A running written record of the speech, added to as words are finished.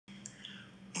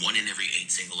1 in every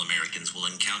 8 single Americans will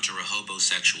encounter a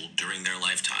hobosexual during their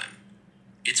lifetime.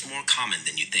 It's more common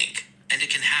than you think, and it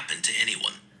can happen to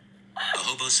anyone. A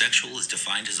hobosexual is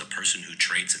defined as a person who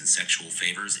trades in sexual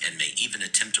favors and may even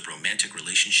attempt a romantic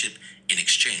relationship in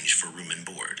exchange for room and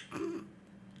board.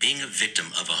 Being a victim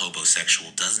of a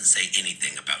hobosexual doesn't say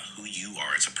anything about who you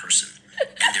are as a person,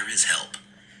 and there is help.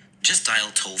 Just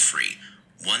dial toll-free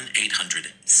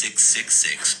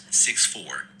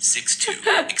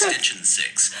 1-800-666-6462, extension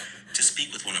 6, to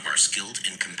speak with one of our skilled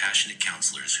and compassionate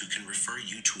counselors who can refer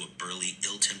you to a burly,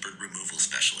 ill-tempered removal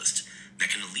specialist that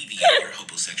can alleviate your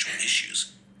hobosexual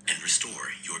issues and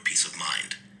restore your peace of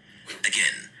mind.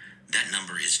 Again, that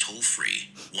number is toll-free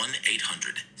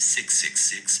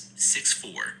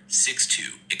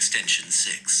 1-800-666-6462, extension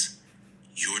 6.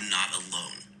 You're not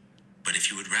alone, but if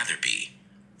you would rather be,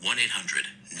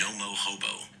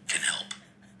 1-800-NO-MO-HOBO can help.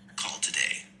 Call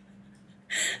today.